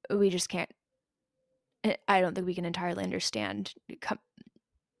 We just can't, I don't think we can entirely understand,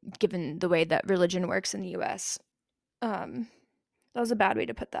 given the way that religion works in the US. That was a bad way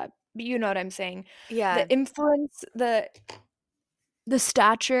to put that, but you know what I'm saying. Yeah. The influence, the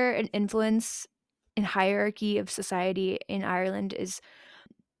stature and influence and hierarchy of society in Ireland is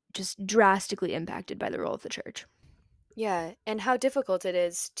just drastically impacted by the role of the church. Yeah, and how difficult it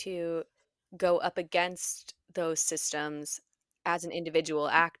is to go up against those systems as an individual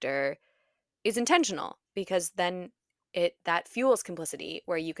actor is intentional because then it that fuels complicity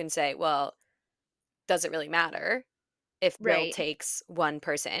where you can say, well, does it really matter if Will Right. takes one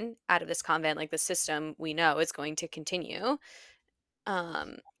person out of this convent? Like the system we know is going to continue.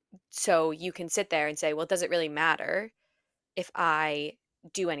 Um, so you can sit there and say, well, does it really matter if I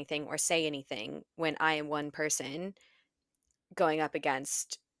do anything or say anything when I am one person going up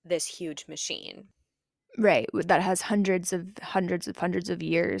against this huge machine Right, that has hundreds of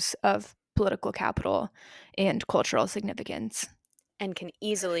years of political capital and cultural significance. and can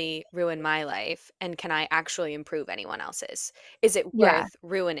easily ruin my life? And can I actually improve anyone else's? Is it Yeah, worth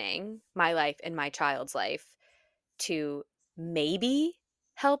ruining my life and my child's life to maybe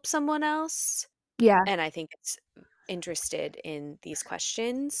help someone else? yeah, And I think it's interested in these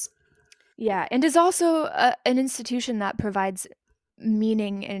questions. yeah, and is also an institution that provides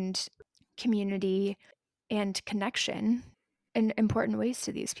meaning and community and connection in important ways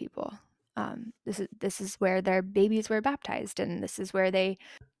to these people. This is where their babies were baptized, and this is where they,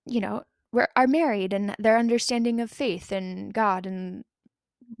 you know, are married, and their understanding of faith and God and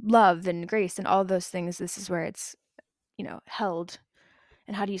love and grace and all those things. This is where it's, held.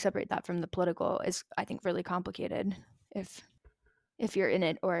 And how do you separate that from the political is, I think, really complicated if you're in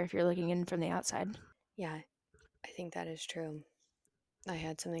it or if you're looking in from the outside. Yeah, I think that is true. I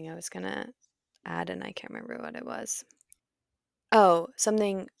had something I was going to add and I can't remember what it was. Oh,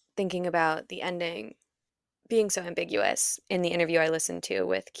 something thinking about the ending being so ambiguous in the interview I listened to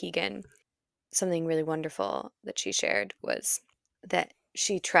with Keegan. Something really wonderful that she shared was that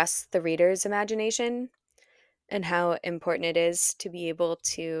she trusts the reader's imagination and how important it is to be able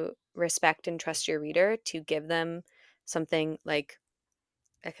to respect and trust your reader to give them something like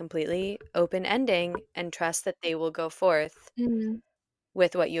a completely open ending and trust that they will go forth Mm.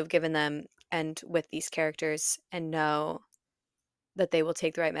 with what you have given them and with these characters and know that they will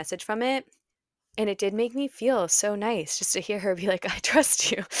take the right message from it. And it did make me feel so nice just to hear her be like, I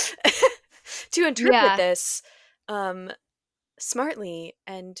trust you to interpret Yeah. this um, smartly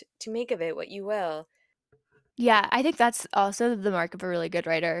and to make of it what you will. Yeah, I think that's also the mark of a really good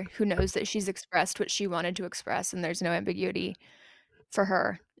writer who knows that she's expressed what she wanted to express and there's no ambiguity for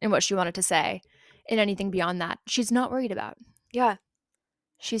her in what she wanted to say. And anything beyond that, she's not worried about. Yeah.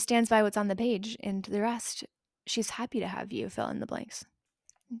 She stands by what's on the page, and the rest, she's happy to have you fill in the blanks.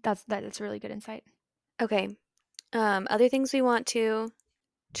 That's a really good insight. Okay. Other things we want to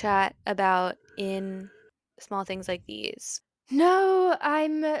chat about in small things like these. No,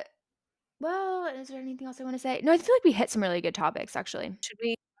 well, is there anything else I want to say? No, I feel like we hit some really good topics, actually. Should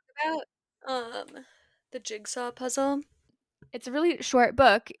we talk about the jigsaw puzzle? It's a really short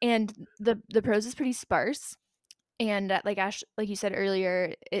book, and the prose is pretty sparse. And like you said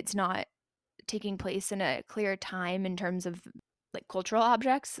earlier, it's not taking place in a clear time in terms of like cultural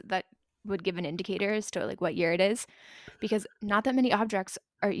objects that would give an indicator as to like what year it is, because not that many objects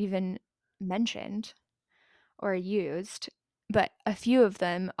are even mentioned or used, but a few of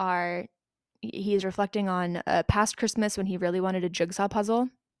them are. He's reflecting on a past Christmas when he really wanted a jigsaw puzzle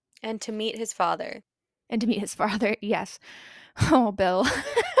And to meet his father. and to meet his father. Yes. Oh, Bill.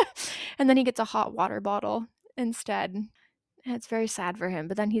 And then he gets a hot water bottle instead. And it's very sad for him,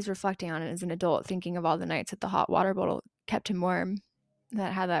 but then he's reflecting on it as an adult, thinking of all the nights that the hot water bottle kept him warm,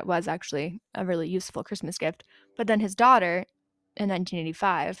 that how that was actually a really useful Christmas gift. But then his daughter in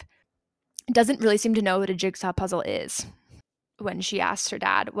 1985 doesn't really seem to know what a jigsaw puzzle is. When she asks her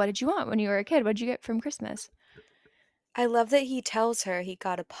dad, "What did you want when you were a kid? What did you get from Christmas?" I love that he tells her he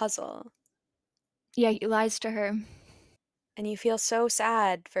got a puzzle. Yeah, he lies to her. And you feel so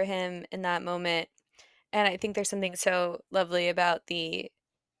sad for him in that moment. And I think there's something so lovely about the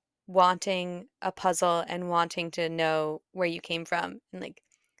wanting a puzzle and wanting to know where you came from. And like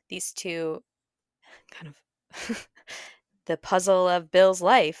these two kind of the puzzle of Bill's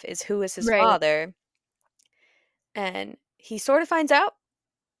life is who is his Right. father. And he sort of finds out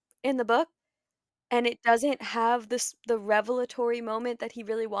in the book, and it doesn't have this the revelatory moment that he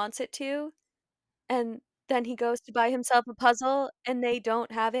really wants it to. And then he goes to buy himself a puzzle and they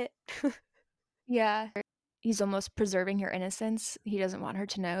don't have it. Yeah. He's almost preserving her innocence. He doesn't want her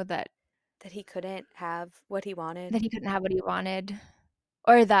to know that That he couldn't have what he wanted. he couldn't have what he wanted,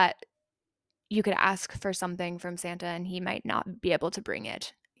 or that you could ask for something from Santa and he might not be able to bring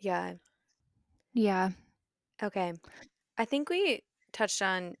it. Yeah. Yeah. Okay. I think we touched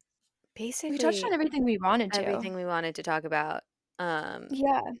on basically We touched on everything we wanted to. everything we wanted to talk about.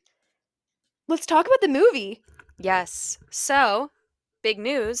 Yeah. Let's talk about the movie. Yes. So, big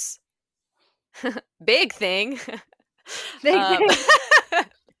news. Big thing. Big Um, thing.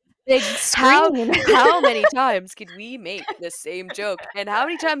 Big how screen. how many times could we make the same joke, and how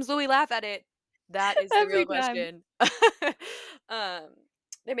many times will we laugh at it? That is the real Every time. question.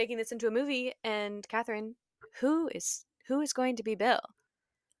 They're making this into a movie, and Katherine, who is going to be Bill?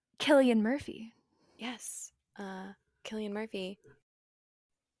 Cillian Murphy. Yes, Cillian Murphy,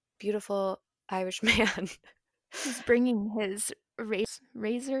 beautiful Irish man, He's bringing his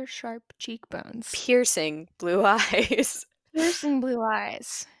razor sharp cheekbones, piercing blue eyes, piercing blue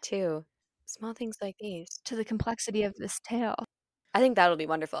eyes, too. Small things like these. to the complexity of this tale. I think that'll be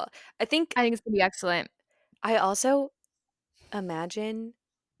wonderful. I think I think it's gonna be excellent. I also imagine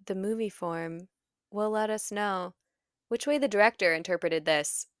the movie form will let us know which way the director interpreted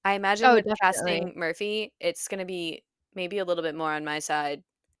this. I imagine Oh, with definitely. casting Murphy, it's going to be maybe a little bit more on my side.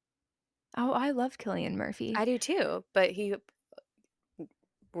 Oh, I love Cillian Murphy. I do too, but he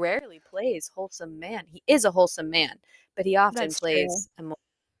rarely plays wholesome man. He is a wholesome man, but he often That's true. plays a more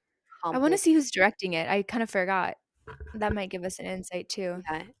I want to see who's directing it. I kind of forgot. That might give us an insight too.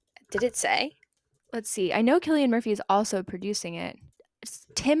 Yeah. Did it say? Let's see. I know Cillian Murphy is also producing it. It's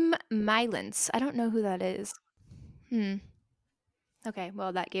Tim Mylance. I don't know who that is. Okay,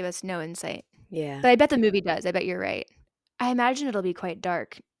 well, that gave us no insight. Yeah. But I bet the movie does. I bet you're right. I imagine it'll be quite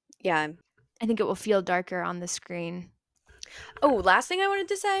dark. Yeah. I think it will feel darker on the screen. Oh, last thing I wanted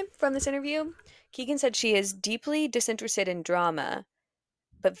to say from this interview, Keegan said she is deeply disinterested in drama,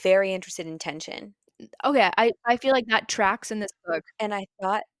 but very interested in tension. Okay, I feel like that tracks in this book. And I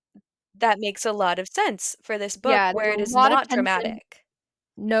thought that makes a lot of sense for this book Yeah, where there's it a is lot of not tension. dramatic,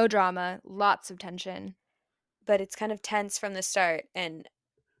 No drama, lots of tension. but it's kind of tense from the start. And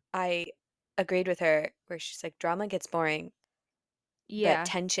I agreed with her where she's like, drama gets boring, Yeah, but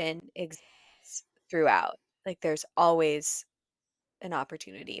tension exists throughout. Like there's always an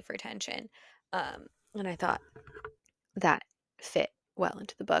opportunity for tension. And I thought that fit well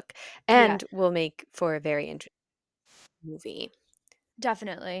into the book and will make for a very interesting movie.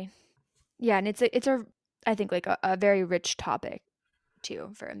 definitely. Yeah, and it's a I think like a very rich topic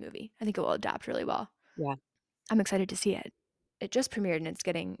too for a movie. I think it will adapt really well. Yeah. I'm excited to see it. It just premiered and it's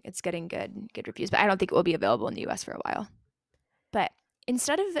getting good reviews, but I don't think it will be available in the US for a while. But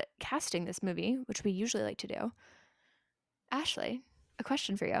instead of casting this movie, which we usually like to do, Ashley, a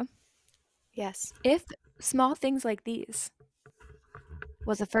question for you. Yes. If Small Things Like These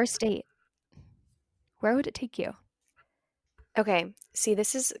was a first date, where would it take you? Okay. See,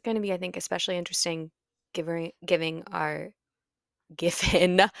 this is going to be, I think, especially interesting given our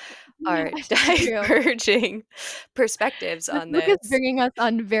diverging perspectives This on book this. is bringing us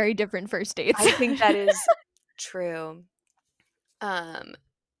on very different first dates. I think that is true.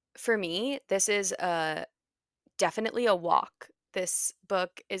 For me, this is definitely a walk. This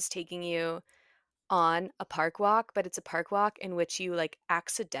book is taking you on a park walk, but it's a park walk in which you like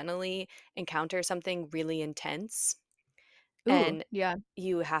accidentally encounter something really intense. Ooh, And yeah.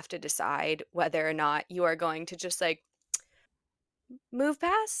 you have to decide whether or not you are going to just like move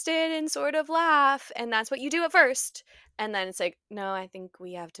past it and sort of laugh. And that's what you do at first. And then it's like, no, I think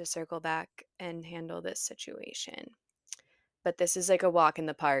we have to circle back and handle this situation. But this is like a walk in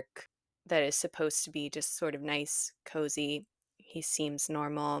the park that is supposed to be just sort of nice, cozy. He seems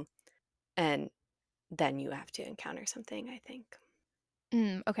normal. And then you have to encounter something, I think.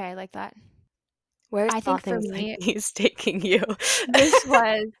 Okay, I like that. Where's I Small think for Things me, Like These taking you? this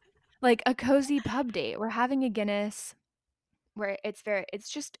was like a cozy pub date. We're having a Guinness where it's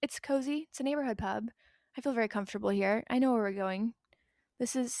cozy. It's a neighborhood pub. I feel very comfortable here. I know where we're going.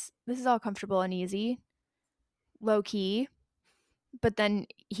 This is all comfortable and easy, low key. But then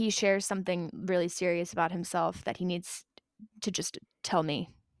he shares something really serious about himself that he needs to just tell me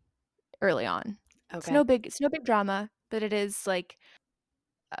early on. It's Okay. no big drama, but it is like,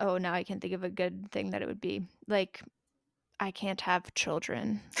 oh, now I can't think of a good thing that it would be. Like, I can't have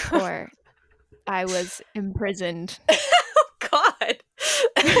children, or I was imprisoned Oh, God.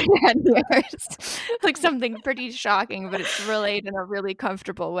 for 10 years. Like something pretty shocking, but it's relayed in a really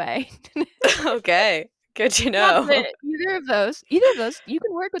comfortable way. Okay. Good to Not know. that either of those, you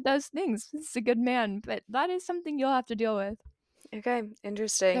can work with those things. This is a good man, but that is something you'll have to deal with. Okay,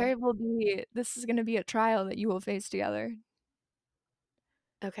 interesting. This is gonna be a trial that you will face together.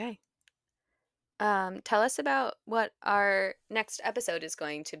 Okay. Tell us about what our next episode is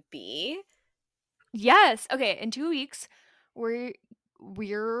going to be. Yes. Okay, in 2 weeks, we're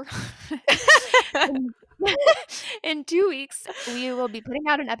in in 2 weeks, we will be putting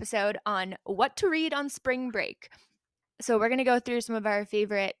out an episode on what to read on spring break. So we're gonna go through some of our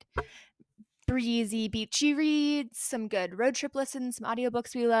favorite breezy, beachy reads, some good road trip listens, some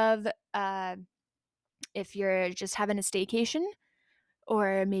audiobooks we love. If you're just having a staycation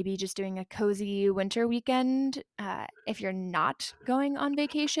or maybe just doing a cozy winter weekend, if you're not going on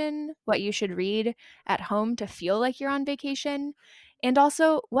vacation, what you should read at home to feel like you're on vacation, and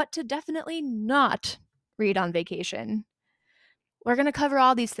also what to definitely not read on vacation. We're going to cover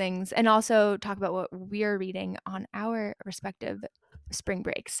all these things and also talk about what we're reading on our respective spring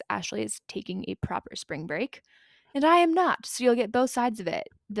breaks. Ashley is taking a proper spring break, and I am not. So you'll get both sides of it,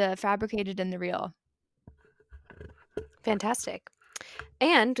 the fabricated and the real. Fantastic.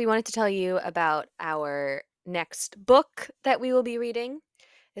 And we wanted to tell you about our next book that we will be reading.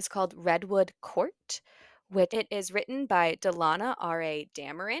 It's called Redwood Court, which it is written by DéLana R.A.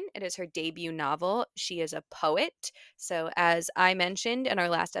 Dameron. It is her debut novel. She is a poet. So as I mentioned in our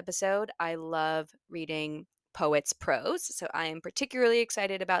last episode, I love reading poets' prose. So I am particularly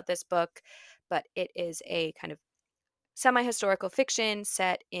excited about this book, but it is a kind of semi-historical fiction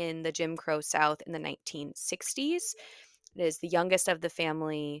set in the Jim Crow South in the 1960s. It is the youngest of the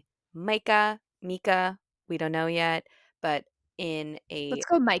family, Micah, we don't know yet, but in a Let's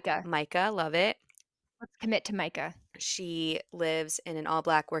go, Micah. Micah, love it. Let's commit to Micah. She lives in an all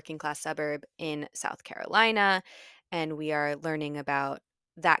black working class suburb in South Carolina, and we are learning about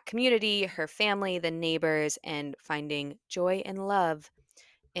that community, her family, the neighbors, and finding joy and love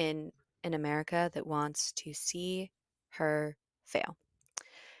in an America that wants to see her fail.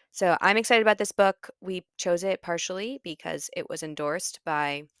 So I'm excited about this book. We chose it partially because it was endorsed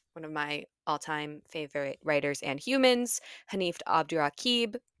by one of my all-time favorite writers and humans, Hanif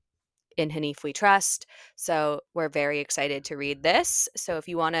Abdurraqib. In Hanif We Trust. So we're very excited to read this. So if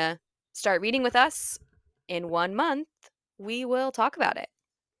you want to start reading with us in 1 month, we will talk about it.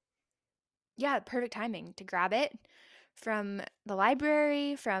 Yeah, perfect timing to grab it from the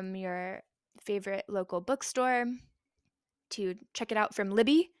library, from your favorite local bookstore, to check it out from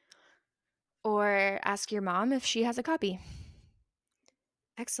Libby, or ask your mom if she has a copy.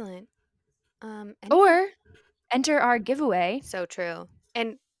 Excellent. Or enter our giveaway. So true.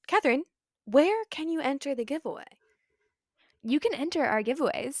 And Katherine, where can you enter the giveaway? You can enter our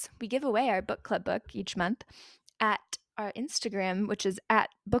giveaways. We give away our book club book each month at our Instagram, which is at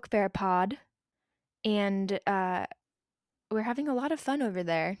BookFairPod. And we're having a lot of fun over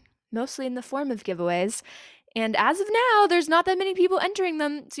there, mostly in the form of giveaways. And as of now, there's not that many people entering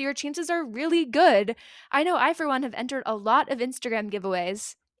them, so your chances are really good. I know I, for one, have entered a lot of Instagram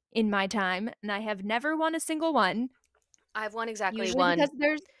giveaways in my time, and I have never won a single one. I've won exactly Usually one. because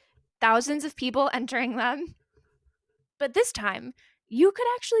there's thousands of people entering them. But this time, you could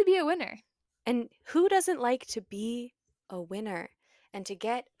actually be a winner. And who doesn't like to be a winner and to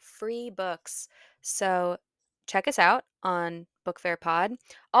get free books? So check us out on Book Fair Pod.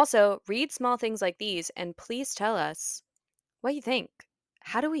 Also, read small things like these and please tell us what you think.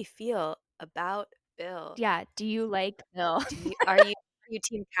 How do we feel about Bill? Yeah, do you like Bill? Are you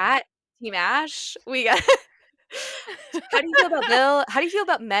Team Cat? Team Ash? We got How do you feel about Bill? How do you feel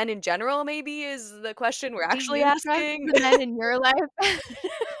about men in general, maybe is the question we're Do actually you trust asking. the men in your life?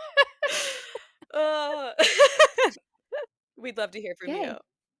 Uh, We'd love to hear from you. Yay.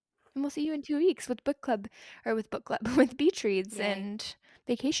 And we'll see you in 2 weeks with book club, with beach reads Yay. and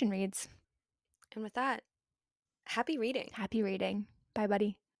vacation reads. And with that, happy reading. Happy reading. Bye,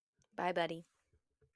 buddy. Bye, buddy.